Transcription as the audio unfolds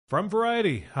From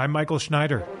Variety, I'm Michael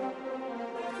Schneider.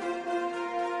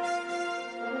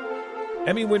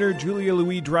 Emmy winner Julia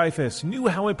Louis-Dreyfus knew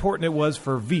how important it was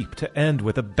for Veep to end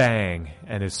with a bang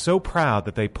and is so proud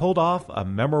that they pulled off a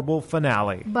memorable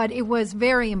finale. But it was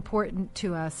very important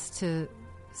to us to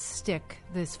stick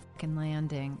this fucking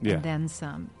landing and then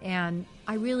some. And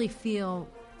I really feel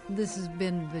this has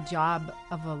been the job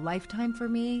of a lifetime for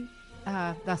me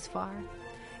thus far.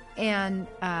 And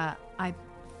I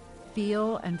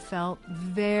feel and felt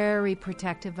very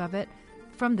protective of it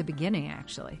from the beginning,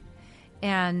 actually.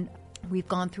 And we've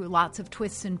gone through lots of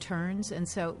twists and turns, and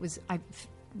so I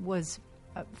was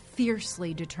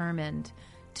fiercely determined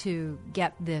to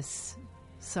get this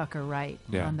sucker right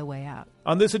on the way out.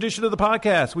 On this edition of the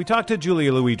podcast, we talked to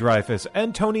Julia Louis-Dreyfus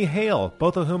and Tony Hale,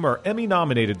 both of whom are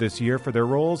Emmy-nominated this year for their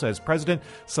roles as President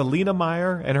Selena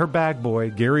Meyer and her bag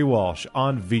boy, Gary Walsh,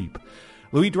 on Veep.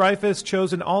 Louis-Dreyfus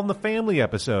chose an All in the Family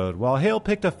episode, while Hale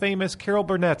picked a famous Carol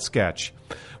Burnett sketch.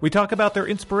 We talk about their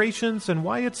inspirations and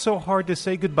why it's so hard to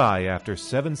say goodbye after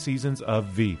 7 seasons of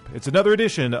Veep. It's another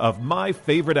edition of My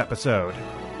Favorite Episode.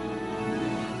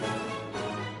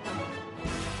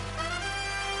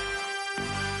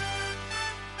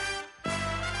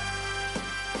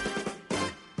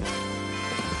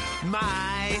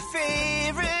 My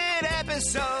favorite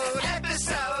episode.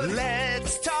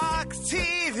 Let's talk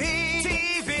TV.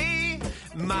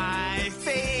 My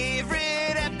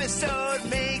favorite episode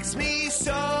makes me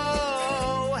so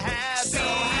happy.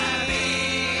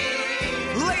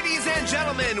 Ladies and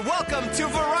gentlemen, welcome to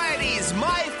Variety's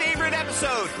My Favorite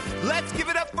Episode. Let's give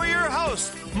it up for your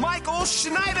host, Michael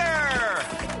Schneider.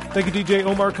 Thank you, DJ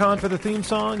Omar Khan, for the theme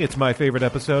song. It's My Favorite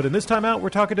Episode, and this time out, we're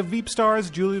talking to Veep stars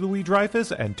Julia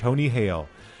Louis-Dreyfus and Tony Hale.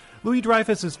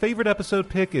 Louis-Dreyfus' favorite episode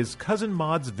pick is Cousin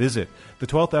Maud's Visit, the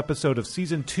 12th episode of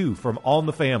Season 2 from All in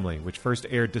the Family, which first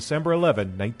aired December 11,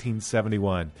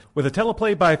 1971. With a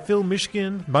teleplay by Phil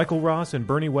Mishkin, Michael Ross, and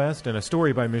Bernie West, and a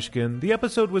story by Mishkin, the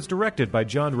episode was directed by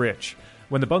John Rich.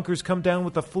 When the bunkers come down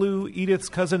with the flu, Edith's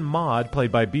cousin Maud,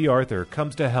 played by B. Arthur,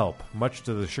 comes to help, much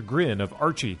to the chagrin of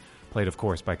Archie, played, of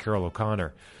course, by Carol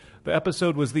O'Connor. The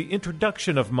episode was the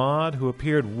introduction of Maud, who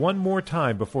appeared one more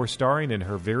time before starring in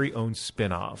her very own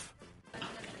spin-off.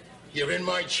 You're in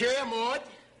my chair, Maud.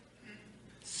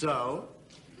 So?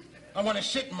 I want to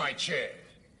sit in my chair.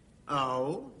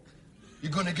 Oh? You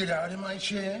gonna get out of my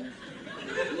chair?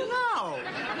 No. Oh,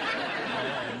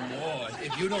 Maud,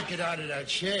 if you don't get out of that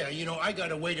chair, you know, I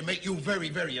got a way to make you very,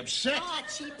 very upset.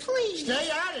 Archie, please. Stay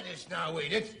out of this now,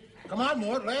 Edith. Come on,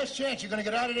 Maud, last chance. You gonna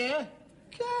get out of there?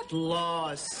 Get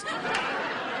lost. Oh.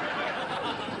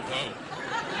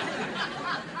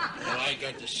 Well, I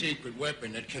got the secret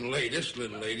weapon that can lay this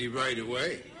little lady right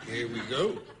away. Here we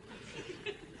go.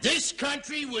 This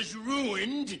country was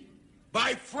ruined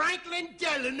by Franklin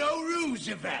Delano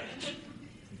Roosevelt.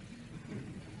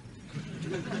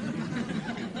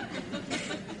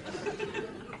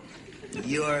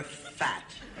 You're fat.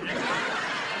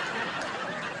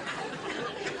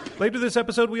 Later this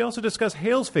episode, we also discuss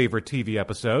Hale's favorite TV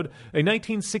episode, a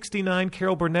 1969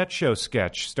 Carol Burnett show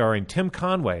sketch starring Tim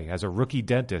Conway as a rookie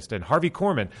dentist and Harvey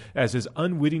Korman as his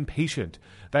unwitting patient.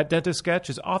 That dentist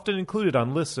sketch is often included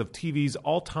on lists of TV's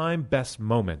all-time best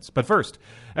moments. But first,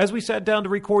 as we sat down to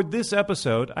record this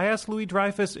episode, I asked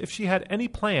Louis-Dreyfus if she had any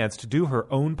plans to do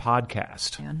her own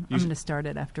podcast. I'm going to start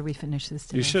it after we finish this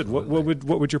today. You should. What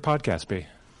would your podcast be?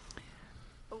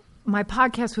 My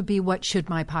podcast would be, what should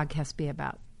my podcast be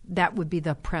about? That would be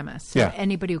the premise. So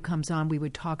anybody who comes on, we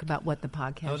would talk about what the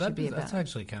podcast should be about. That's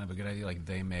actually kind of a good idea. Like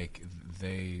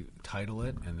they title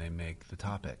it and they make the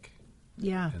topic.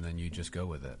 Yeah. And then you just go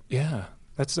with it. Yeah.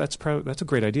 That's a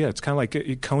great idea. It's kind of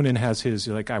like Conan has his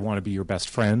I Want to Be Your Best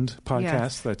Friend podcast.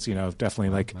 Yes. That's definitely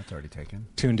that's already taken.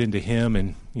 Tuned into him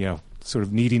and sort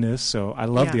of neediness. So I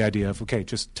love the idea of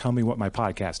just tell me what my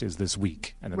podcast is this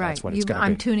week, and then that's what it's going to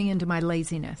be. I'm tuning into my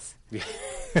laziness. Yeah.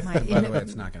 By the way,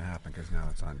 it's not going to happen because now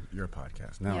it's on your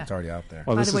podcast. Now it's already out there.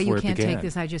 Well, by the way, you can't take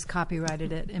this. I just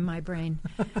copyrighted it in my brain.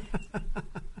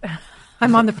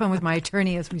 I'm on the phone with my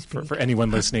attorney as we speak. For anyone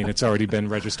listening, it's already been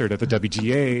registered at the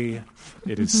WGA.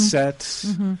 It is set.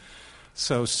 Mm-hmm.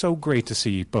 So great to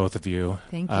see both of you.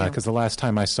 Thank you. Because the last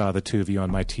time I saw the two of you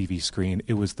on my TV screen,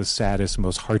 it was the saddest,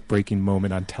 most heartbreaking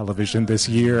moment on television this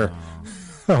year.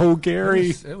 Oh,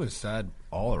 Gary. It was sad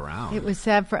all around. It was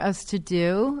sad for us to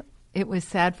do. It was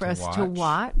sad for us to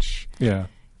watch. Yeah.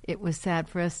 It was sad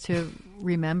for us to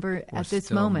remember at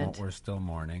this moment. We're still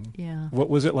mourning. Yeah. What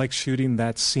was it like shooting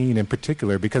that scene in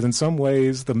particular? Because in some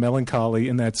ways, the melancholy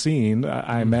in that scene,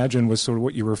 I imagine, was sort of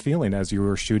what you were feeling as you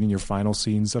were shooting your final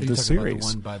scenes of the series. About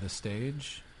the one by the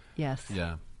stage? Yes.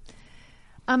 Yeah.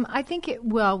 I think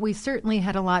we certainly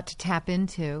had a lot to tap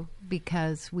into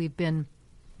because we've been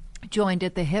joined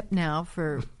at the hip now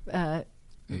for 8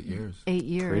 years. 8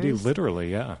 years. Pretty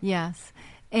literally, yeah. Yes.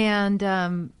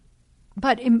 And,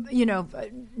 but,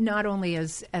 not only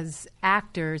as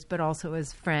actors, but also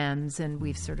as friends. And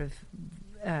we've sort of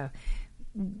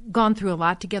gone through a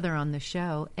lot together on the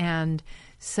show. And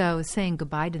so saying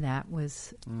goodbye to that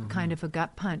was kind of a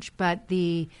gut punch. But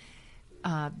the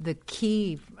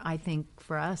key, I think,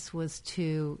 for us was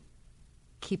to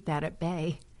keep that at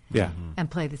bay and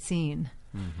play the scene.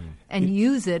 And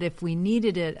use it if we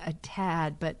needed it a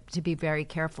tad, but to be very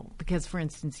careful. Because, for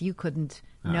instance, you couldn't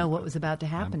know what was about to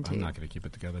happen to you. I'm not going to keep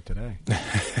it together today.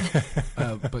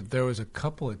 But there was a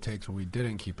couple of takes where we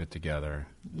didn't keep it together.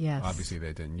 Yes. Obviously,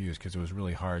 they didn't use because it was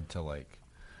really hard to,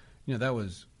 that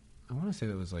was, I want to say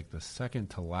that was like the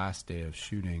second to last day of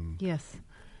shooting. Yes.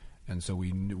 And so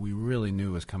we really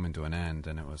knew it was coming to an end,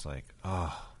 and it was like,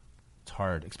 it's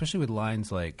hard, especially with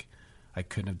lines like, I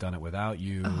couldn't have done it without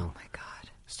you. Oh, my God.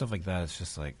 Stuff like that. It's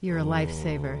just like, you're a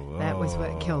lifesaver. That was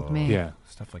what killed me. Yeah.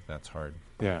 Stuff like that's hard.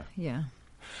 Yeah. Yeah.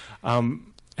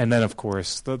 And then, of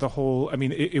course, the whole,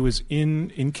 it was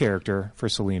in character for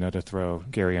Selena to throw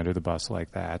Gary under the bus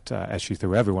like that, as she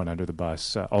threw everyone under the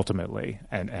bus, ultimately.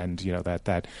 And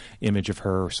that image of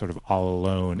her sort of all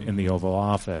alone in the Oval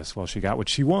Office. Well, she got what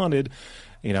she wanted,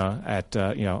 at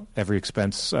every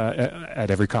expense,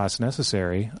 at every cost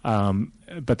necessary.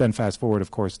 But then fast forward,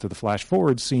 of course, to the flash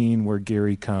forward scene where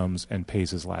Gary comes and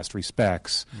pays his last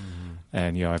respects.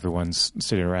 And, everyone's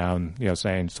sitting around,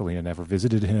 saying Selena never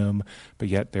visited him, but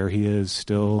yet there he is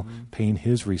still paying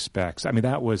his respects.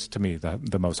 That was, to me,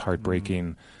 the most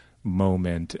heartbreaking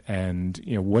moment. And,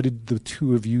 what did the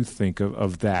two of you think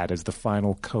of that as the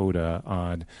final coda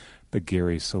on the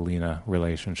Gary-Selena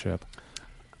relationship?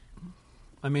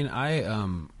 It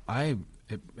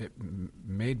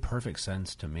made perfect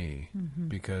sense to me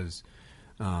because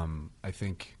I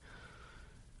think,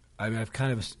 I've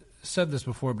kind of said this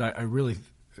before, but I really,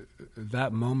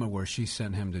 that moment where she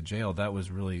sent him to jail, that was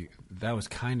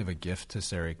kind of a gift to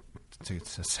Sarah.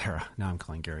 Now I'm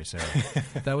calling Gary Sarah.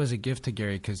 That was a gift to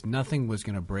Gary because nothing was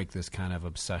going to break this kind of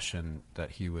obsession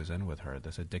that he was in with her,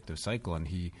 this addictive cycle,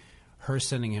 and her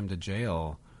sending him to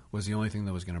jail was the only thing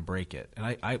that was going to break it.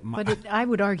 And I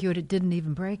would argue it didn't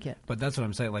even break it. But that's what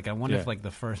I'm saying. Like, I wonder if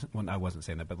the first one, I wasn't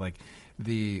saying that, but I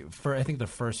think the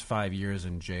first 5 years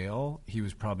in jail, he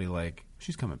was probably like,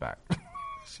 she's coming back.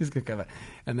 She's going to come back.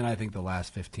 And then I think the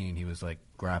last 15, he was like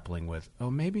grappling with,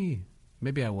 maybe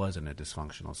I was in a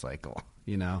dysfunctional cycle,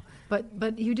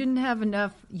 But you didn't have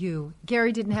enough,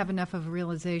 Gary didn't have enough of a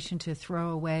realization to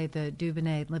throw away the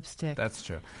Duvernay lipstick. That's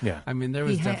true. Yeah. There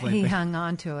was definitely... He hung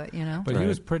on to it, But he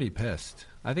was pretty pissed.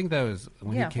 I think that was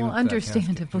when he came up to that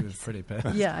casket, he was pretty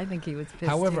pissed. Yeah, I think he was pissed.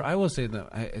 However, too. I will say that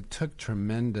it took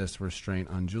tremendous restraint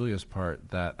on Julia's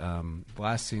part, that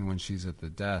last scene when she's at the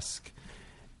desk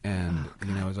and,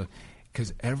 it was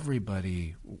because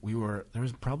everybody, there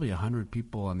was probably 100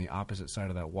 people on the opposite side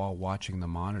of that wall watching the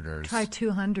monitors. Try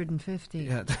 250.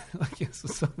 Yeah.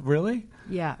 Really?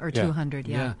 Yeah, or 200,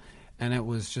 yeah. And it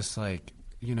was just like,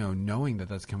 knowing that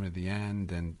that's coming to the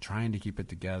end and trying to keep it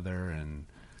together and,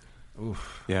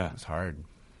 it's hard.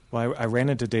 Well, I ran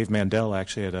into Dave Mandel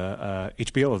actually at a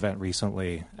HBO event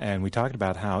recently, and we talked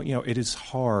about how, it is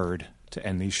hard to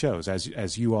end these shows.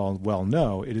 As you all well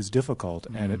know, it is difficult,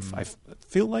 and I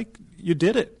feel like you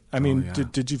did it.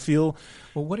 Did you feel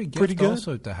what a gift pretty good?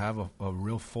 Also to have a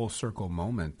real full circle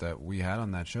moment that we had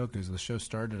on that show, because the show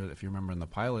started, if you remember in the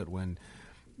pilot, when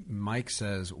Mike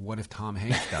says, "What if Tom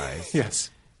Hanks dies?" Yes.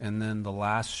 And then the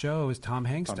last show is Tom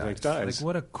Hanks dies. Like,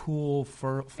 what a cool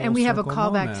full And we have a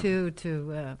callback moment.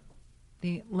 to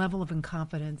the level of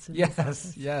incompetence.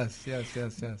 Yes.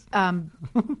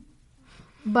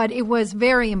 But it was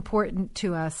very important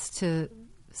to us to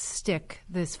stick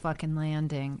this fucking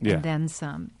landing and then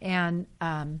some. And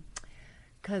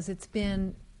because it's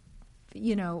been,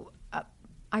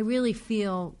 I really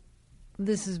feel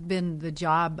this has been the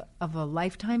job of a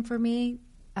lifetime for me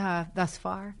thus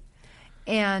far.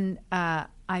 And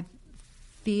I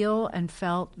feel and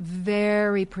felt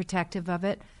very protective of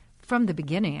it from the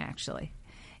beginning, actually.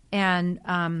 And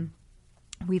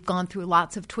we've gone through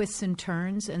lots of twists and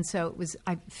turns, and so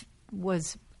I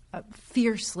was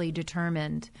fiercely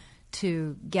determined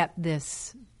to get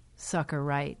this sucker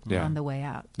right on the way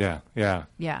out. Yeah.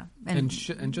 And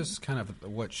just kind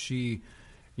of what she,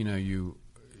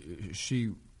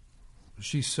 she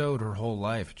sowed her whole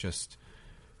life just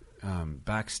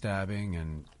backstabbing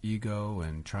and ego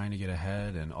and trying to get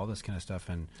ahead and all this kind of stuff.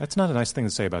 And that's not a nice thing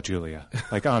to say about Julia.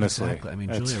 Like, honestly. Exactly.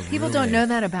 Julia people don't know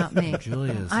that about me.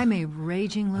 Julia's, I'm a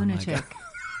raging lunatic.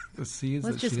 The seeds.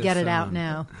 Let's that just she get has it out sown.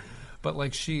 now. But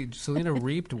like Selena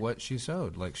reaped what she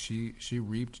sowed. Like she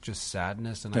reaped just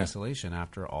sadness and isolation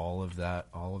after all of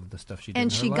the stuff she did.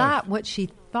 And in her she life. got what she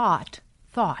thought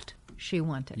she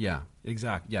wanted. Yeah,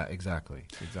 exactly.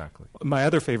 My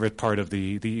other favorite part of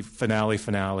the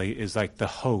finale is like the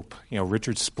hope.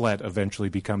 Richard Splett eventually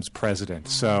becomes president.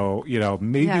 So,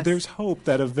 maybe there's hope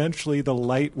that eventually the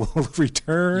light will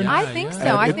return. I think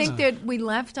so. I think that we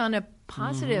left on a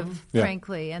positive,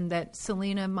 frankly, and that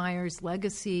Selena Meyer's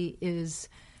legacy is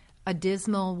a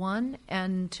dismal one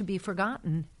and to be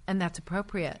forgotten. And that's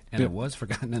appropriate. And it was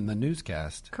forgotten in the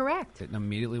newscast. Correct. It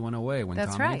immediately went away when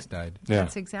That's Tom right. Hanks died. Yeah.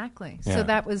 That's exactly. Yeah. So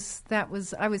that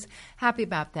was. I was happy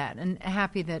about that, and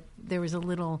happy that there was a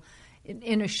little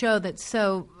in a show that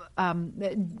so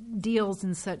that deals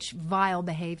in such vile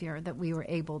behavior that we were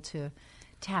able to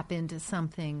tap into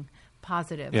something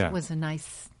positive. Yeah. It was a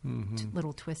nice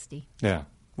little twisty. Yeah.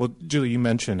 Well, Julie, you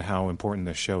mentioned how important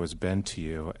this show has been to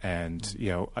you, and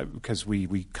because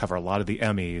we cover a lot of the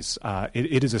Emmys,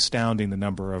 it is astounding the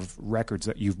number of records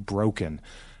that you've broken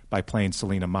by playing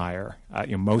Selena Meyer.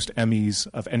 Most Emmys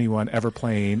of anyone ever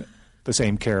playing the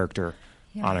same character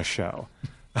on a show.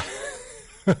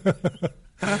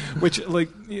 Which, like,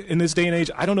 in this day and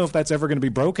age, I don't know if that's ever going to be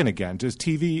broken again. Just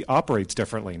TV operates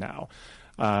differently now.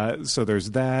 So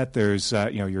there's that. There's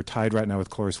you're tied right now with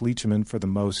Cloris Leachman for the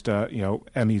most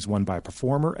Emmys won by a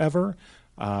performer ever,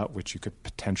 which you could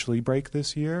potentially break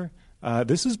this year.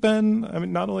 This has been,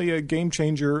 not only a game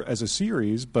changer as a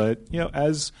series, but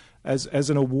as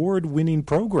an award-winning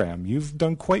program, you've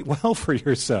done quite well for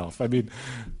yourself.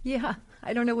 Yeah,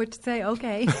 I don't know what to say.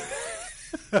 Okay.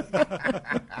 Not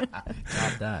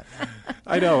that.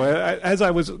 I know. As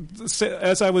I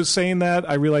was saying that,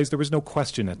 I realized there was no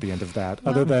question at the end of that,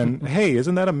 other than, "Hey,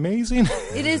 isn't that amazing?"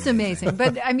 It is amazing,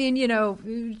 but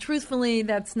truthfully,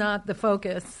 that's not the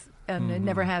focus, and it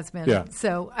never has been. Yeah.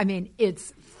 So,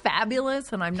 it's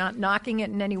fabulous, and I'm not knocking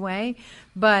it in any way,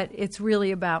 but it's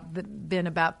really been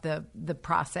about the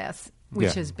process,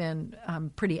 which has been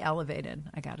pretty elevated,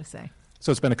 I got to say. So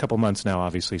it's been a couple months now,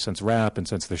 obviously, since Wrap and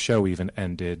since the show even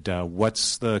ended.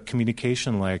 What's the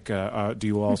communication like? Do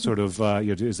you all sort of,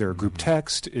 is there a group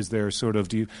text? Is there sort of,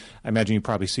 I imagine you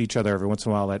probably see each other every once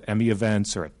in a while at Emmy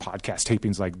events or at podcast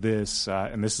tapings like this.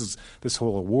 And this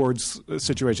whole awards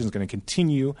situation is going to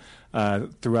continue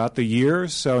throughout the year.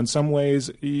 So in some ways,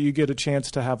 you get a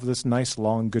chance to have this nice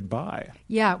long goodbye.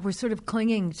 Yeah, we're sort of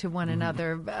clinging to one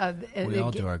another. We all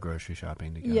do our grocery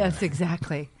shopping together. Yes,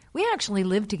 exactly. We actually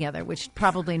live together, which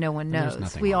probably no one There's knows.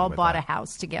 nothing We wrong all with bought that. a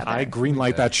house together. I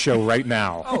greenlight that show right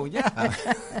now. Oh yeah.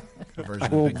 A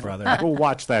version of Big Brother. I will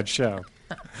watch that show.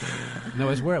 No,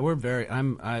 we're very.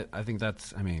 I think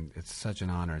that's. It's such an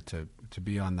honor to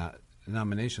be on that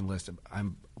nomination list.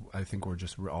 I think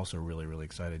we're also really, really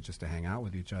excited just to hang out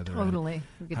with each other. Totally.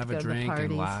 We And get have to go a to the drink and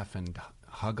parties. laugh and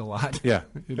hug a lot. Yeah,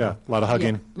 a lot of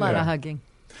hugging. Yeah, a lot of hugging.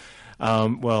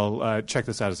 Check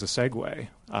this out as a segue.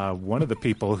 One of the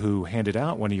people who handed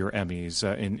out one of your Emmys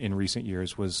in recent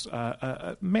years was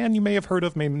a man you may have heard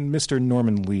of named Mr.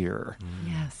 Norman Lear.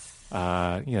 Yes.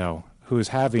 Who is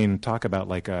having talk about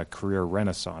like a career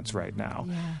renaissance right now.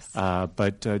 Yes.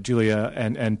 But Julia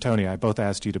and Tony, I both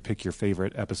asked you to pick your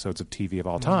favorite episodes of TV of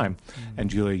all time. And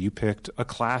Julia, you picked a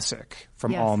classic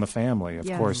from Yes. All in the Family. Of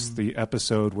Yes. course, the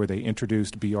episode where they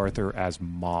introduced B. Arthur as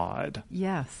Maude.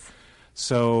 Yes.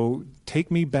 So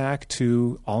take me back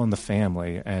to All in the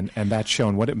Family and that show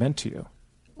and what it meant to you.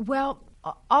 Well,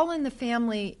 All in the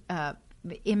Family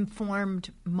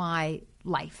informed my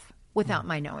life without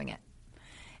my knowing it.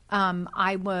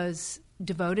 I was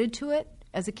devoted to it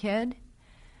as a kid,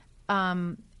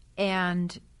 and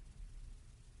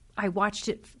I watched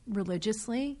it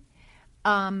religiously,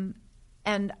 and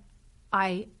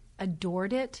I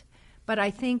adored it. But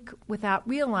I think without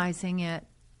realizing it,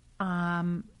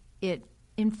 it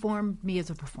informed me as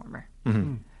a performer.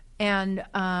 Mm-hmm.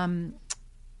 And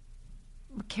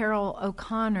Carol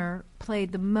O'Connor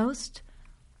played the most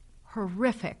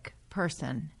horrific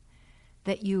person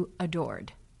that you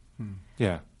adored.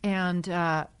 Yeah. And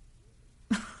I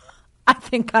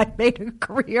think I made a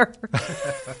career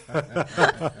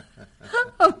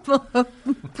of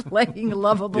playing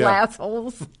lovable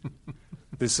assholes.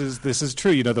 This is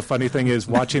true. You know, the funny thing is,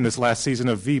 watching this last season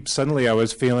of Veep, suddenly I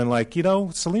was feeling like, you know,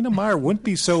 Selena Meyer wouldn't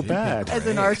be so bad. As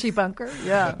an Archie Bunker,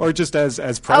 yeah. Or just as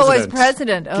president. Oh, as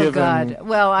president. Oh, God.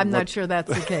 Well, I'm not sure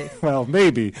that's the case. Well,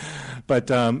 maybe. But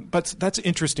that's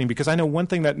interesting, because I know one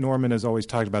thing that Norman has always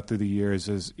talked about through the years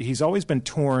is he's always been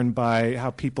torn by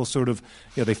how people sort of,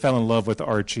 you know, they fell in love with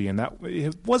Archie, and that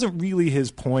it wasn't really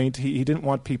his point. He didn't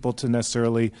want people to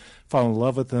necessarily fall in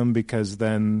love with him, because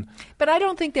then... But I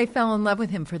don't think they fell in love with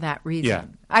him for that reason. Yeah.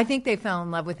 I think they fell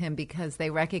in love with him because they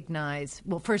recognized,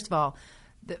 well, first of all,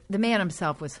 the man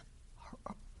himself was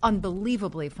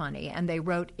unbelievably funny, and they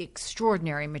wrote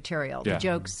extraordinary material. Yeah. The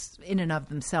jokes in and of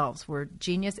themselves were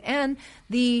genius, and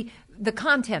the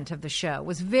content of the show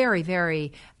was very,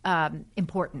 very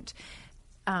important.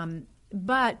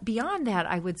 But beyond that,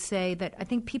 I would say that I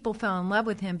think people fell in love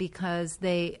with him because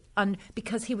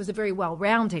because he was a very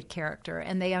well-rounded character,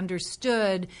 and they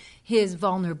understood his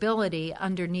vulnerability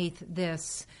underneath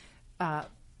this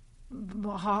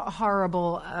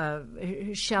horrible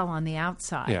shell on the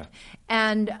outside. Yeah.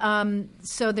 And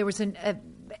so there was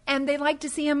and they like to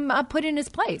see him put in his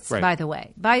place, right. by the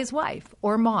way, by his wife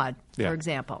or Maude, Yeah. for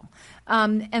example.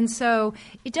 And so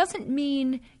it doesn't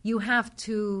mean you have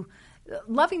to...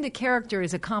 Loving the character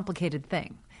is a complicated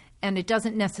thing, and it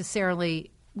doesn't necessarily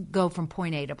go from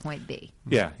point A to point B.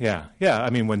 Yeah. I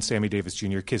mean, when Sammy Davis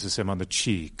Jr. kisses him on the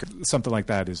cheek, something like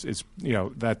that is you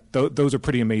know, those are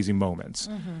pretty amazing moments.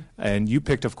 Mm-hmm. And you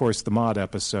picked, of course, the Maude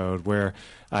episode where,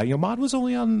 you know, Maude was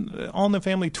only on All in the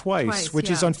Family twice, which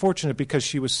is unfortunate because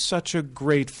she was such a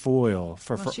great foil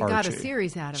for Archie. She got a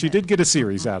series out of it. She did get a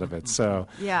series out of it, so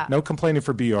yeah. No complaining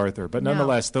for B. Arthur. But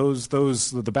nonetheless,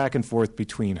 the back and forth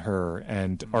between her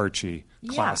and Archie,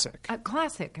 classic. Yeah,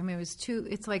 classic. I mean,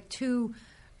 it's like two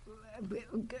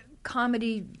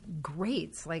comedy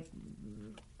greats. Like,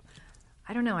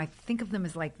 I don't know, I think of them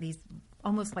as like these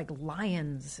almost like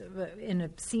lions in a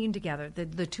scene together.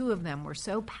 The two of them were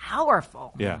so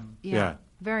powerful. Yeah.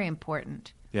 Very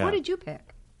important. Yeah. What did you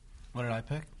pick? What did I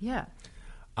pick? Yeah.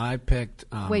 I picked...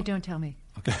 Wait, don't tell me.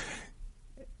 Okay.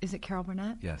 Is it Carol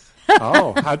Burnett? Yes.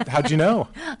 Oh, how'd you know?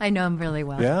 I know him really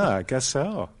well. Yeah, I guess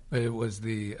so. It was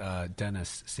the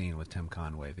dentist scene with Tim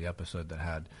Conway, the episode that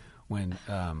had when...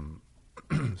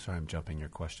 sorry, I'm jumping your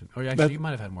question. Oh, actually, you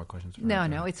might have had more questions. For no, her,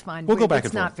 no, it's fine. We'll go back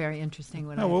It's and not forth. very interesting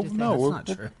what No, I well, just said. no, That's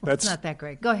not true. It's not that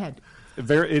great. Go ahead.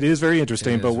 It is very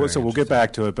interesting, It is very we'll get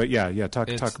back to it. But yeah, talk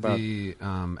about the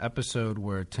episode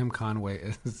where Tim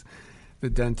Conway is the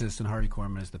dentist and Harvey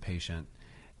Korman is the patient,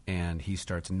 and he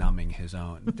starts numbing his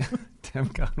own. Tim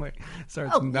Conway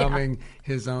starts numbing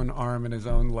his own arm and his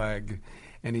own leg,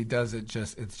 and he does it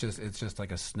it's just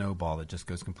like a snowball that just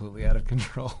goes completely out of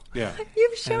control. Yeah.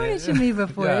 You've shown it to me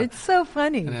before. Yeah. It's so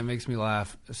funny. And it makes me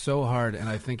laugh so hard. And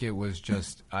I think it was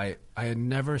just, I had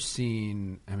never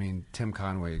seen, I mean, Tim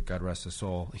Conway, God rest his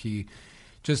soul, he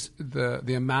just,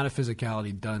 the amount of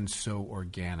physicality done so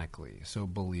organically, so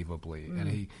believably. Mm.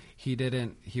 And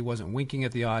he wasn't winking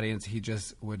at the audience. He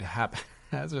just would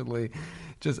haphazardly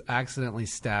just accidentally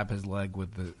stab his leg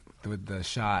with the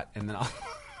shot. And then all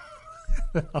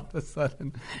of a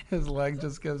sudden, his leg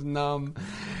just goes numb,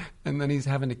 and then he's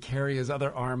having to carry his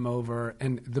other arm over.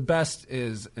 And the best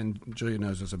is, and Julia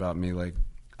knows this about me, like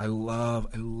I love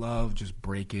just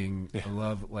breaking. Yeah. I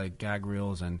love like gag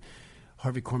reels, and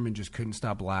Harvey Korman just couldn't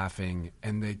stop laughing,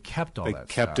 and they kept all that stuff.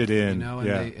 They kept it in, you know. And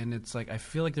yeah. And it's like I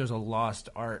feel like there's a lost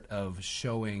art of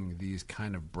showing these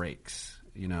kind of breaks,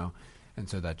 you know, and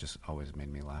so that just always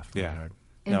made me laugh really hard.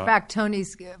 In fact,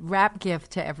 Tony's rap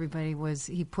gift to everybody was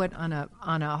he put on a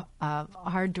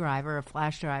hard drive or a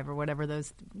flash drive or whatever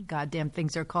those goddamn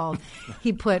things are called.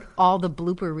 He put all the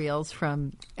blooper reels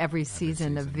from every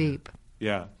season of Veep.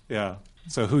 Yeah.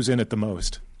 So who's in it the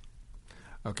most?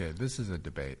 Okay, this is a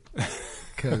debate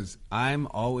because I'm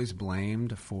always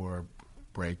blamed for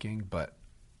breaking, but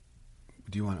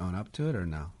do you want to own up to it or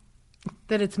no?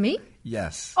 That it's me?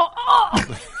 Yes.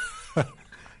 Oh!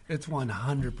 It's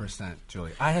 100%,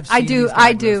 Julie. I have. I do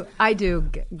I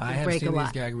have break seen a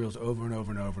lot. these gag reels over and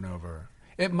over and over and over.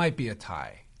 It might be a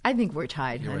tie. I think we're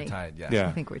tied, honey. We're tied, yes. Yeah.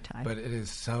 I think we're tied. But it is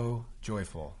so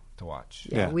joyful to watch.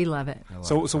 Yeah, we love it.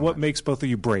 So what makes both of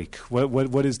you break?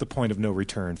 What is the point of no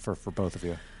return for both of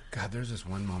you? God, there's this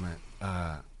one moment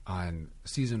on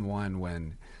season 1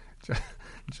 when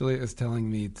Julia is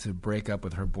telling me to break up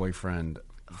with her boyfriend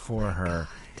for her,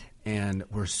 and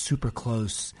we're super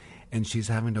close. And she's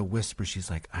having to whisper. She's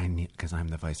like, "I need," because I'm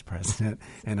the vice president,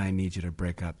 and I need you to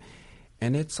break up.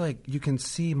 And it's like you can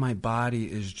see my body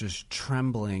is just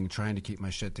trembling, trying to keep my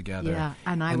shit together. Yeah,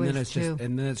 and I was too.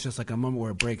 And then it's just like a moment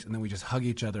where it breaks, and then we just hug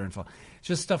each other and fall. It's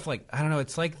just stuff like, I don't know.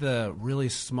 It's like the really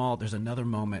small. There's another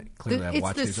moment. Clearly, I've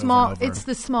watched these over and over. It's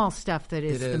the small stuff that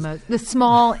is the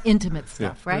small intimate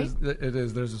stuff, right? It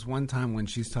is. There's this one time when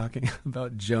she's talking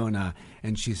about Jonah,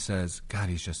 and she says, "God,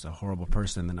 he's just a horrible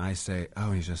person." And I say,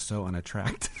 "Oh, he's just so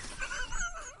unattractive."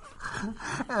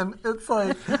 And it's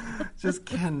like, just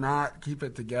cannot keep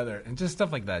it together. And just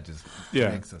stuff like that just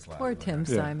makes us laugh. Poor Tim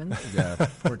Simons. Yeah,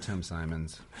 poor Tim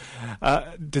Simons.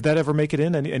 Did that ever make it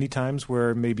in? Any times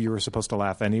where maybe you were supposed to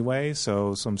laugh anyway?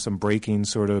 So some breaking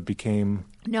sort of became...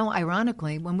 No,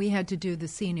 ironically, when we had to do the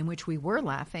scene in which we were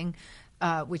laughing,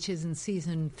 which is in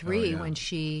season 3, when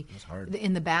she,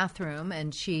 in the bathroom,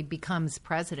 and she becomes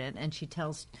president, and she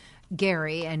tells...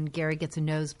 Gary, and Gary gets a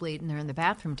nosebleed, and they're in the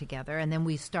bathroom together, and then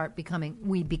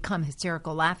we become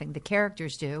hysterical laughing. The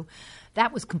characters do.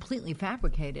 That was completely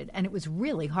fabricated, and it was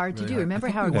really hard to do. Remember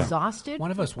how exhausted? One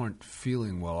of us weren't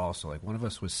feeling well also. Like one of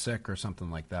us was sick or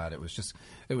something like that. It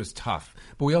was tough.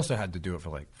 But we also had to do it for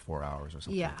like 4 hours or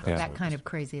something. Yeah, like that kind of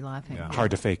crazy laughing. Yeah.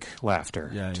 Hard to fake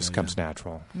laughter. Just comes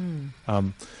natural.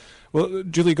 Mm. Well,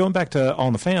 Julie, going back to All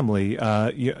in the Family,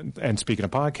 and speaking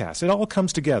of podcasts, it all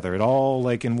comes together. It all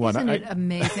like in one. Isn't it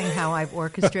amazing how I've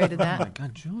orchestrated that? Oh my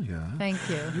God, Julia! Thank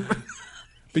you.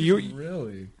 But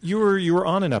you were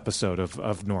on an episode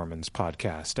of Norman's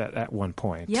podcast at one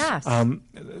point. Yes.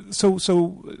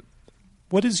 So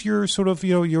what is your sort of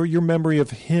your memory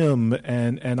of him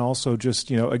and also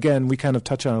just again we kind of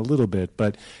touch on it a little bit,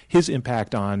 but his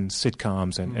impact on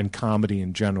sitcoms and comedy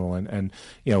in general and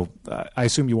I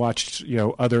assume you watched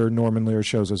other Norman Lear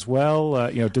shows as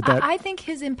well. Did that? I think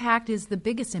his impact is the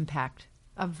biggest impact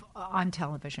on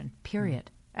television.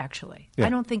 Period. Actually, I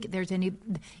don't think there's any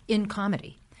in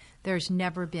comedy. There's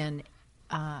never been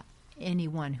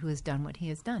anyone who has done what he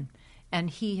has done, and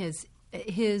his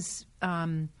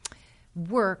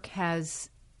work has,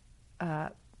 I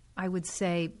would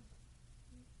say,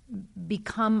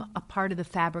 become a part of the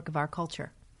fabric of our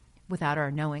culture without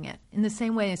our knowing it. In the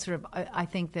same way, I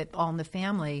think that All in the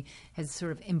Family has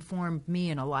sort of informed me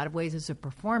in a lot of ways as a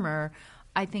performer.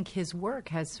 I think his work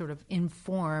has sort of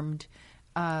informed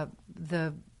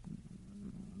the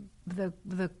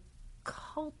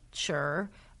culture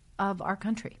of our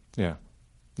country. Yeah.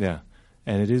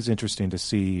 And it is interesting to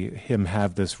see him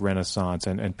have this renaissance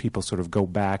and people sort of go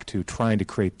back to trying to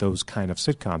create those kind of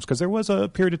sitcoms. Because there was a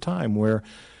period of time where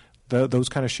those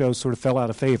kind of shows sort of fell out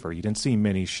of favor. You didn't see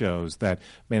many shows that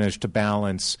managed to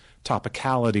balance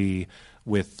topicality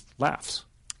with laughs.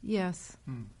 Yes,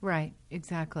 right,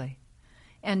 exactly.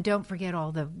 And don't forget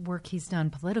all the work he's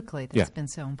done politically that's been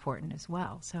so important as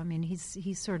well. So, I mean,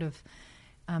 he's sort of,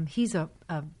 he's a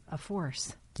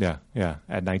force. Yeah,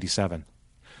 at 97.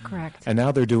 Correct. And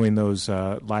now they're doing those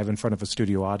live in front of a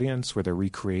studio audience where they're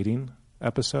recreating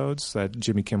episodes that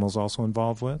Jimmy Kimmel's also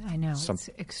involved with. I know. It's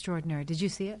extraordinary. Did you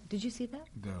see it? Did you see that?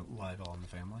 The live All in the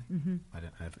Family? Mm-hmm. I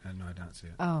didn't see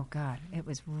it. Oh, God. It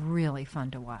was really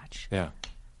fun to watch. Yeah.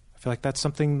 I feel like that's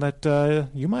something that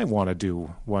you might want to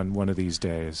do one of these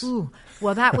days. Ooh.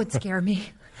 Well, that would scare me.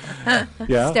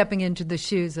 Yeah? Stepping into the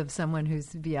shoes of someone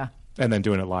who's, And then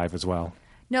doing it live as well.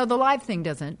 No, the live thing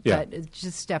doesn't, but it's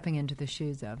just stepping into the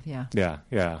shoes of,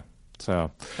 Yeah.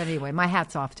 So, but anyway, my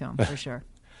hat's off to him for sure.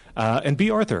 And B.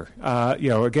 Arthur,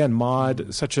 again,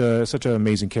 Maude, such an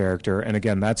amazing character, and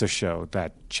again, that's a show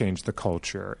that changed the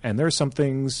culture. And there's some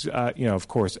things, of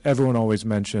course, everyone always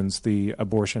mentions the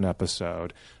abortion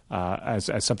episode as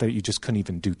something that you just couldn't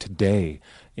even do today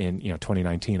in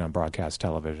 2019 on broadcast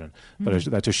television. But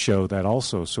that's a show that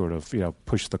also sort of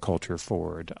pushed the culture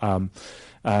forward.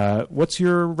 What's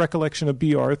your recollection of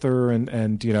B. Arthur?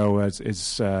 And did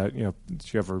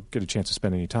you ever get a chance to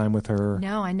spend any time with her?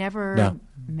 No, I never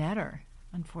met her,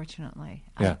 unfortunately.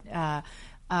 Yeah.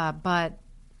 But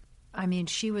I mean,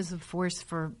 she was a force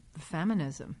for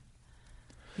feminism.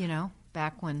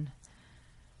 Back when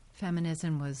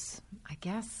feminism was, I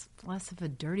guess, less of a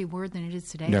dirty word than it is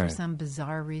today for some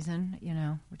bizarre reason.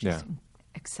 Which is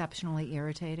exceptionally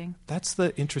irritating. That's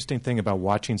the interesting thing about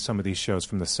watching some of these shows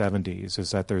from the 70s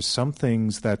is that there's some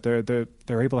things that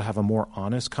they're able to have a more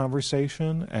honest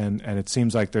conversation, and it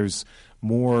seems like there's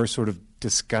more sort of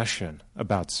discussion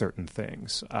about certain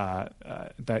things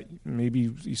that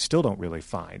maybe you still don't really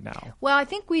find now. Well, I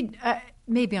think we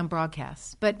maybe on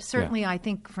broadcasts, but certainly I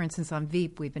think, for instance, on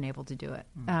Veep, we've been able to do it.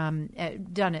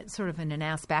 Done it sort of in an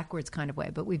ass backwards kind of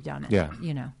way, but we've done it.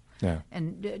 Yeah.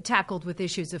 And tackled with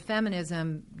issues of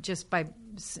feminism just by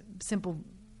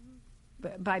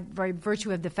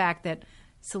virtue of the fact that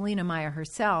Selena Meyer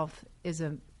herself is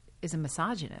a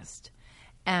misogynist.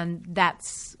 And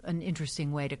that's an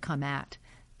interesting way to come at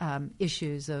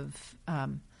issues of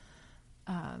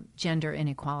gender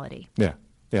inequality. Yeah,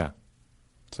 yeah.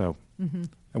 So, and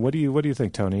what do you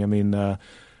think, Tony? I mean,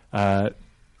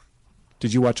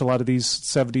 did you watch a lot of these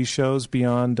 70s shows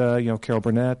beyond, Carol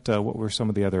Burnett? What were some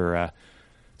of the other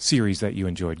series that you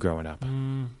enjoyed growing up?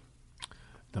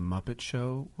 The Muppet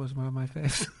Show was one of my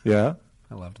favorites. Yeah?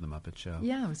 I loved The Muppet Show.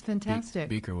 Yeah, it was fantastic.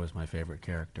 Beaker was my favorite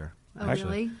character. Oh,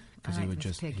 really? Because I liked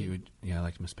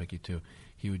Miss Piggy too.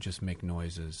 He would just make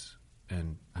noises,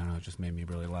 and I don't know, it just made me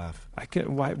really laugh. I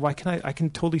can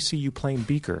totally see you playing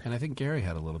Beaker. And I think Gary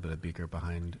had a little bit of Beaker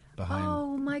behind.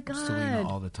 Oh my God! Selena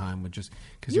all the time would just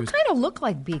because you kind of look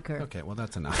like Beaker. Okay, well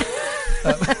that's enough.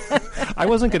 I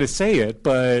wasn't going to say it,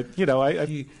 but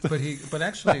but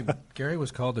actually, Gary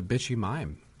was called a bitchy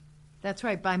mime. That's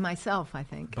right, by myself, I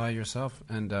think. By yourself,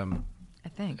 and I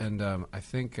think, and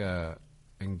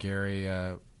Gary,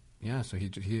 so he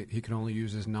can only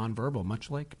use his nonverbal, much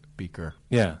like Beaker.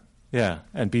 Yeah. Yeah,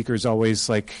 and Beaker's always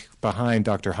like behind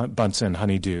Dr. Bunsen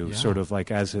Honeydew, sort of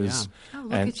like as his. Yeah. Oh,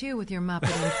 look at you with your Muppet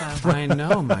info. I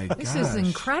know, my gosh. This is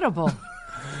incredible.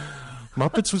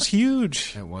 Muppets was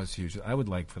huge. It was huge. I would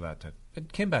like for that to.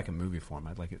 It came back in movie form.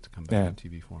 I'd like it to come back in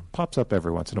TV form. Pops up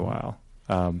every once in a while.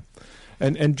 And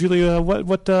Julia,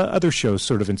 what other shows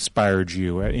sort of inspired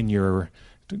you in your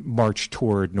march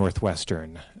toward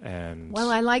Northwestern? And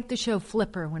well, I liked the show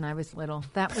Flipper when I was little.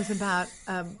 That was about.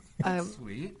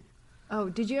 Sweet. Oh,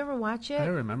 did you ever watch it? I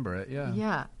remember it, yeah.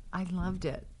 Yeah, I loved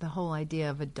it. The whole idea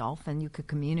of a dolphin you could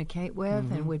communicate with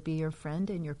and would be your friend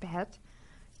and your pet.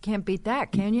 Can't beat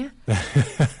that, can you?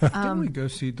 Didn't we go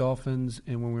see dolphins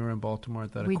when we were in Baltimore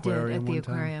at that aquarium? We did, at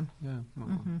the aquarium. Yeah.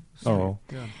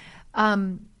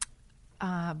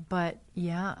 But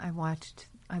yeah,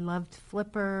 I loved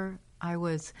Flipper.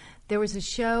 There was a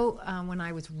show when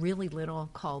I was really little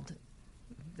called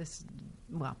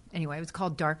it was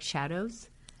called Dark Shadows.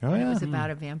 Oh, yeah. It was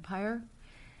about a vampire.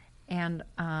 And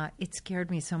it scared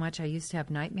me so much. I used to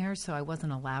have nightmares, so I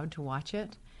wasn't allowed to watch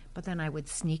it. But then I would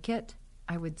sneak it.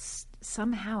 I would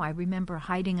somehow, I remember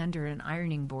hiding under an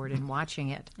ironing board and watching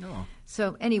it. Oh.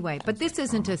 So anyway, but this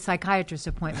isn't a psychiatrist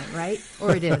appointment, right?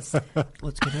 Or it is?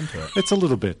 Let's get into it. It's a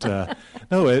little bit.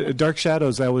 Dark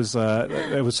Shadows, that was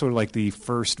sort of like the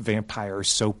first vampire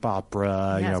soap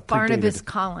opera. Yes, Barnabas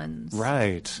Collins.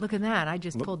 Right. Look at that. I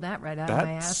just pulled that right out of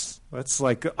my ass. That's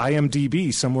like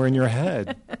IMDb somewhere in your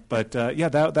head. But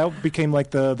that became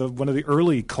like the one of the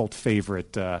early cult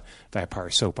favorite vampire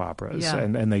soap operas. Yeah.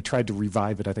 And they tried to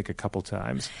revive it, I think, a couple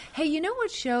times. Hey, you know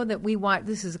what show that we watched?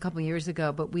 This is a couple years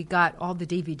ago, but we got all the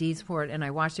DVDs for it, and I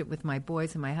watched it with my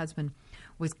boys and my husband,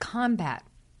 was Combat.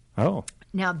 Oh.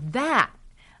 Now that,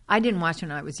 I didn't watch when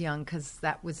I was young because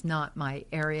that was not my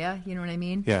area, you know what I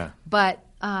mean? Yeah. But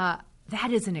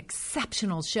that is an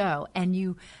exceptional show,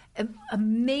 and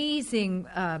amazing,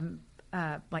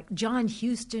 like John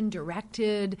Huston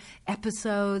directed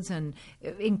episodes and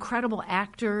incredible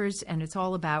actors, and it's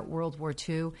all about World War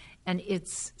II, and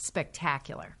it's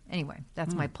spectacular. Anyway,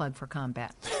 that's my plug for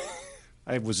Combat.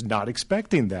 I was not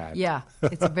expecting that. Yeah,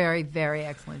 it's a very, very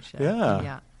excellent show.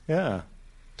 Yeah.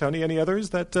 Tony, any others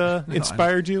that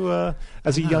inspired you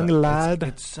as a young lad?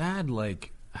 It's sad,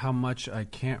 like, how much I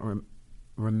can't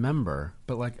remember.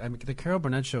 But, like, the Carol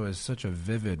Burnett Show is such a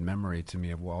vivid memory to me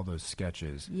of all those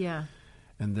sketches. Yeah.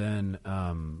 And then...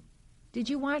 did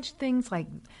you watch things like...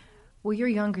 Well, you're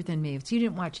younger than me, so you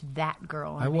didn't watch That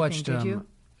Girl or anything, watched, did you?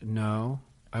 No.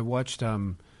 I watched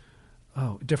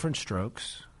Different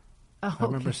Strokes. Oh, I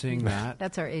remember seeing that.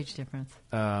 That's our age difference.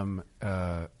 And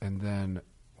then,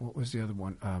 what was the other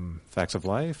one? Facts of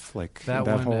Life, like that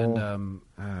one. whole.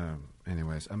 And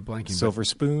anyways, I'm blanking. Silver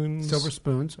Spoons. Silver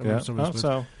Spoons. Yeah. Silver Spoons.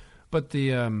 So. But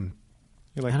the I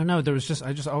don't know.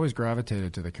 I just always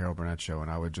gravitated to the Carol Burnett Show, and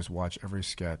I would just watch every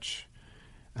sketch.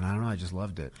 And I don't know. I just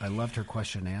loved it. I loved her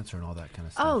question and answer and all that kind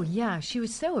of stuff. Oh yeah, she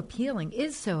was so appealing.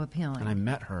 Is so appealing. And I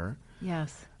met her.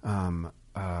 Yes.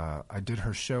 I did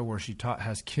her show where she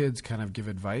has kids kind of give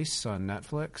advice on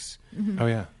Netflix. Mm-hmm. Oh,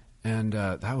 yeah. And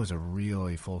that was a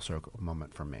really full circle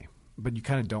moment for me. But you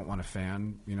kind of don't want a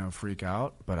fan, freak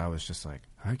out. But I was just like,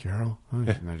 hi, Carol. Hi.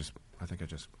 And I think I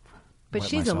just But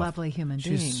she's a lovely human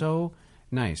being. She's so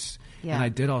nice. Yeah. And I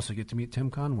did also get to meet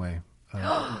Tim Conway.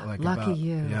 Lucky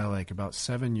you. Yeah, like about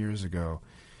 7 years ago.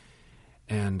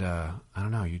 And I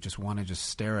don't know, you just want to just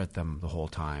stare at them the whole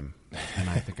time. And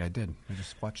I think I did. I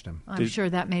just watched him. I'm sure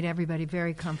that made everybody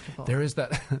very comfortable. There's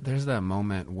that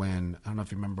moment when, I don't know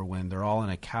if you remember, when they're all on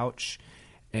a couch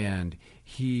and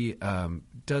he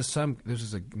does this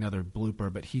is another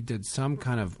blooper, but he did some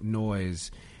kind of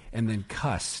noise and then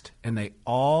cussed. And they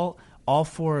all all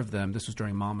 4 of them, this was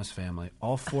during Mama's Family,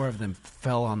 all 4 of them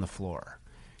fell on the floor.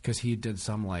 Because he said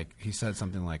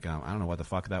something like, I don't know what the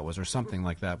fuck that was, or something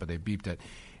like that, but they beeped it.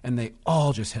 And they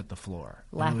all just hit the floor.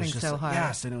 Laughing so hard.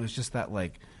 Yes, and it was just that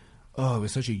it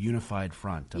was such a unified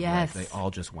front. Yes. They all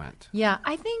just went. Yeah,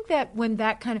 I think that when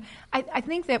that kind of, I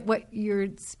think that what you're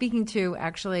speaking to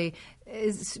actually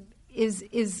is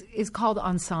called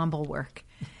ensemble work.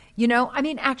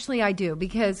 Actually I do,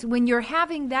 because when you're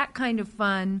having that kind of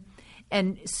fun,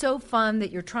 and so fun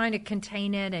that you're trying to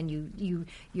contain it, and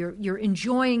you're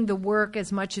enjoying the work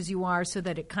as much as you are, so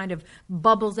that it kind of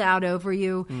bubbles out over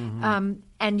you,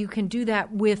 and you can do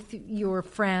that with your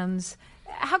friends.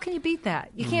 How can you beat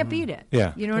that? You can't beat it.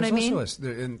 Yeah. You know what I mean?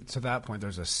 To that point,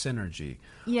 there's a synergy.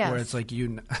 Yes. Where it's like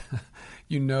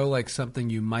like something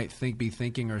you might be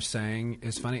thinking or saying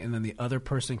is funny, and then the other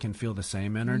person can feel the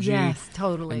same energy. Yes,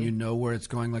 totally. And you know where it's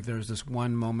going. Like there was this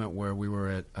one moment where we were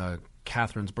at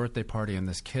Catherine's birthday party, and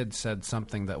this kid said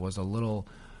something that was a little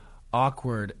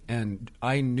awkward, and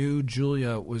I knew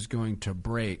Julia was going to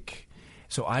break.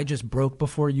 So I just broke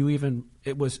before you even –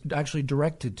 it was actually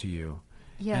directed to you.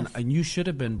 Yes. And you should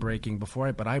have been breaking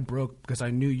before but I broke because I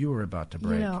knew you were about to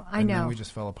break. I know. Then we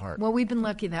just fell apart. Well, we've been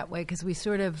lucky that way, because we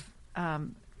sort of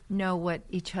know what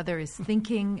each other is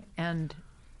thinking and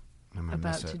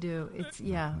about to do.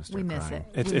 We miss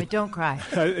it. Don't cry.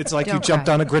 It's like Don't you jumped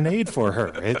cry. on a grenade for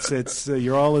her. It's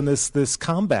you're all in this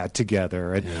combat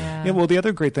together. And, well, the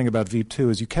other great thing about Veep 2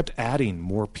 is you kept adding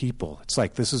more people. It's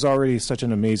like this is already such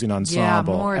an amazing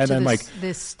ensemble. Yeah, more and to then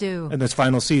this stew. And this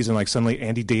final season, suddenly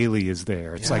Andy Daly is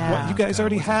there. It's like, well, you guys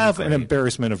already have an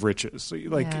embarrassment of riches.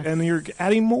 And you're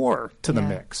adding more to the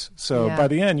mix. So by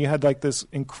the end, you had this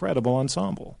incredible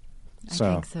ensemble. I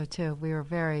think so too. We were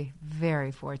very,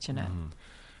 very fortunate.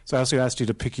 So I also asked you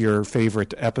to pick your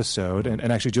favorite episode, and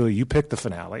actually, Julie, you picked the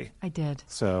finale. I did.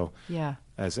 So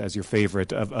as your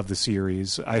favorite of the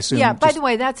series, I assume. Yeah. By the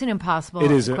way, that's an impossible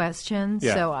question.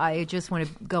 Yeah. So I just want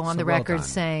to go on the record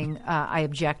saying I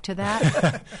object to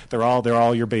that. they're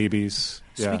all your babies.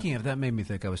 Speaking of that, made me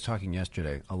think. I was talking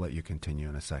yesterday. I'll let you continue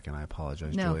in a second. I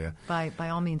apologize, Julia. By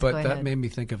all means, but go that ahead. made me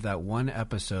think of that one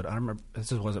episode. I remember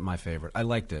this wasn't my favorite. I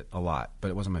liked it a lot, but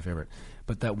it wasn't my favorite.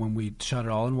 But that when we shot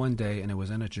it all in one day, and it was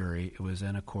in a jury, it was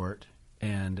in a court,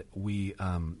 and we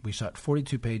shot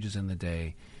 42 pages in the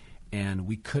day, and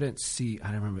we couldn't see.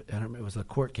 I don't remember. It was the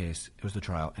court case. It was the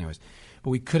trial, anyways. But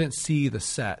we couldn't see the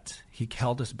set. He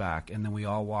held us back, and then we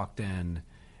all walked in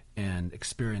and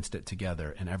experienced it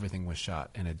together, and everything was shot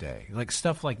in a day.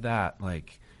 Stuff like that,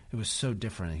 it was so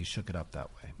different, and he shook it up that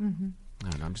way. I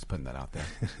don't know, I'm just putting that out there.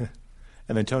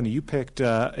 And then, Tony, you picked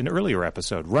an earlier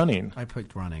episode, Running. I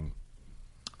picked Running.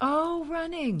 Oh,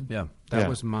 Running. Yeah, that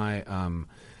was my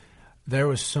there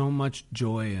was so much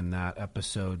joy in that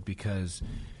episode, because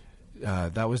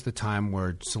that was the time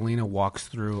where Selena walks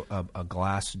through a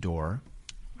glass door.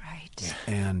 Right.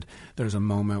 And there's a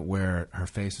moment where her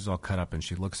face is all cut up, and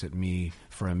she looks at me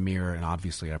for a mirror, and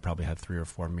obviously I probably had 3 or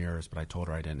 4 mirrors, but I told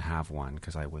her I didn't have one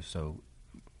because I was so,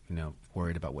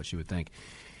 worried about what she would think.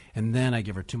 And then I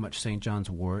give her too much St. John's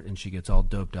wort, and she gets all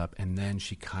doped up, and then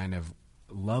she kind of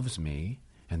loves me,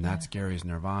 and that's Gary's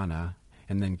nirvana.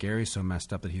 And then Gary's so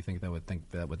messed up that he think that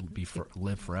would be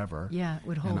live forever. Yeah, it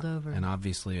would hold over. And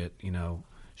obviously,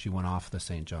 she went off the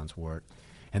St. John's wort.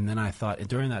 And then I thought,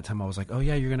 during that time, I was like, oh,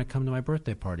 yeah, you're going to come to my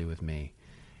birthday party with me.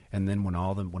 And then when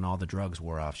all the drugs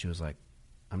wore off, she was like,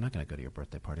 I'm not going to go to your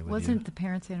birthday party with you. Wasn't it the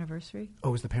parents' anniversary? Oh,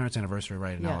 it was the parents' anniversary,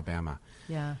 right, in Alabama.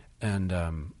 Yeah. And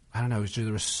I don't know,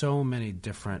 there were so many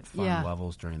different fun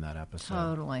levels during that episode.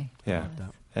 Totally. Yeah.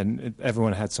 And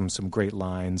everyone had some great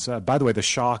lines. By the way, the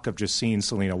shock of just seeing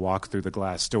Selena walk through the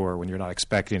glass door when you're not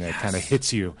expecting it kind of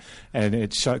hits you, and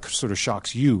it sort of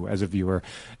shocks you as a viewer.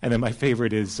 And then my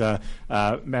favorite is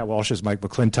Matt Walsh's Mike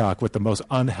McClintock with the most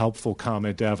unhelpful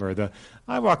comment ever.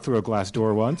 I walked through a glass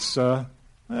door once. It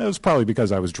was probably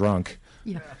because I was drunk.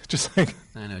 Yeah. Just I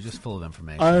know, just full of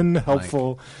information.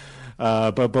 Unhelpful.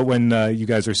 But when you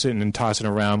guys are sitting and tossing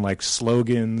around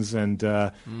slogans, and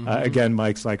again,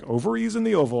 Mike's like ovaries in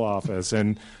the Oval Office,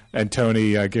 and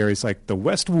Tony, Gary's like the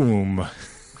West Womb.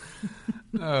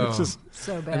 It's just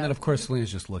so bad. And then of course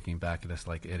Selena's just looking back at us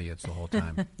like idiots the whole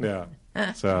time. Yeah.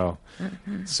 So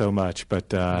much,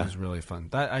 but it was really fun.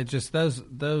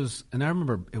 Those, and I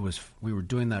remember we were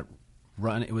doing that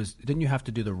run. Didn't you have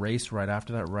to do the race right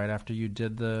after that? Right after you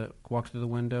did the walk through the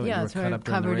window? Yeah, and you were cut up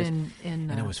during covered the race?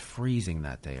 and it was freezing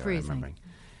that day. Freezing. I remember.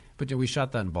 But we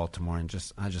shot that in Baltimore, and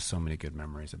I just so many good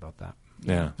memories about that.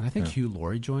 Yeah, and I think Hugh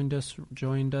Laurie joined us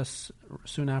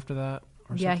soon after that.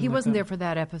 Yeah, he wasn't there for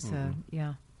that episode.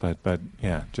 Yeah. But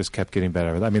yeah, just kept getting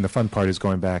better. I mean, the fun part is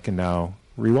going back and now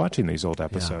rewatching these old Yeah.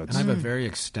 episodes. And I have a very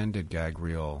extended gag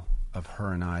reel of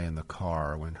her and I in the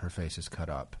car when her face is cut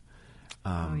up.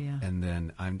 And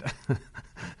then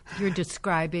You're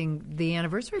describing the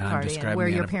anniversary And I'm party describing where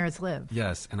the your parents live.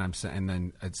 Yes, and and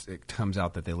then it comes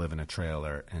out that they live in a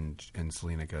trailer, and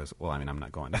Selena goes, "Well, I mean, I'm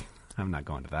not going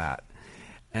to that."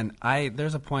 And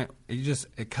there's a point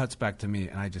it cuts back to me,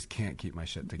 and I just can't keep my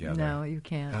shit together. No, you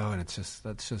can't. Oh, and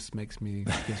gives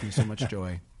me so much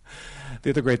joy.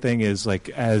 The other great thing is, like,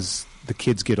 as the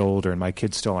kids get older, and my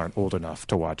kids still aren't old enough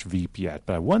to watch Veep yet,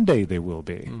 but one day they will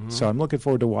be. Mm-hmm. So I'm looking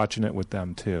forward to watching it with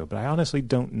them too. But I honestly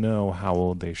don't know how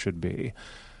old they should be.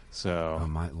 So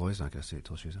Loy's not going to see it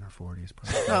till she's in her 40s.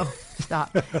 Probably. Oh,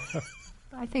 stop.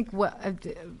 I think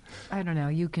I don't know.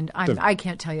 You can. I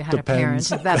can't tell you how to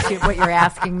parent. If that's what you're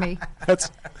asking me.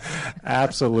 That's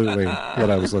absolutely what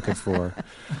I was looking for.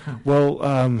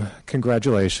 Well,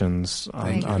 congratulations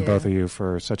on both of you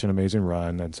for such an amazing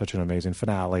run and such an amazing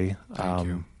finale. Thank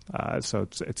you. So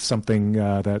it's something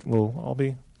that we'll all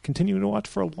be continuing to watch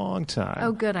for a long time.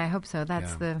 Oh, good. I hope so.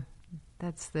 That's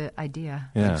the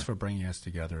idea. Yeah. Thanks for bringing us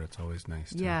together. It's always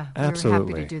nice. Yeah,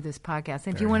 absolutely. we're happy to do this podcast.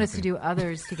 And if you want us to do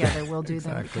others together, we'll do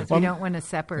them because we don't want to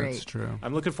separate. That's true.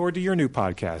 I'm looking forward to your new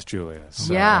podcast, Julia.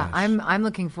 So. Yeah, I'm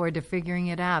looking forward to figuring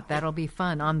it out. That'll be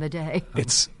fun on the day.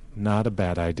 It's not a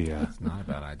bad idea. It's not a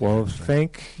bad idea. Well,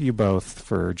 thank you both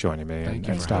for joining me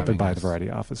and stopping by the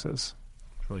Variety offices.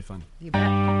 It's really fun. You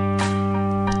bet.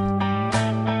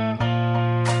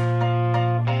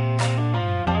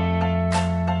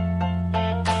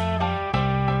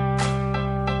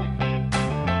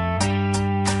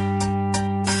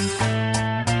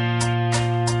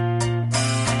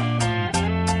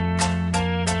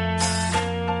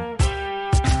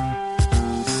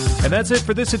 And that's it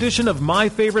for this edition of My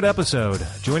Favorite Episode.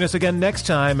 Join us again next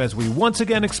time as we once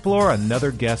again explore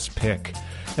another guest pick.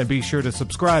 And be sure to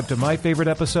subscribe to My Favorite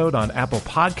Episode on Apple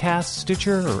Podcasts,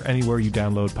 Stitcher, or anywhere you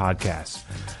download podcasts.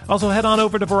 Also, head on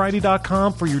over to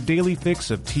Variety.com for your daily fix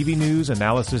of TV news,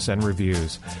 analysis, and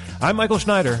reviews. I'm Michael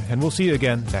Schneider, and we'll see you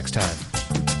again next time.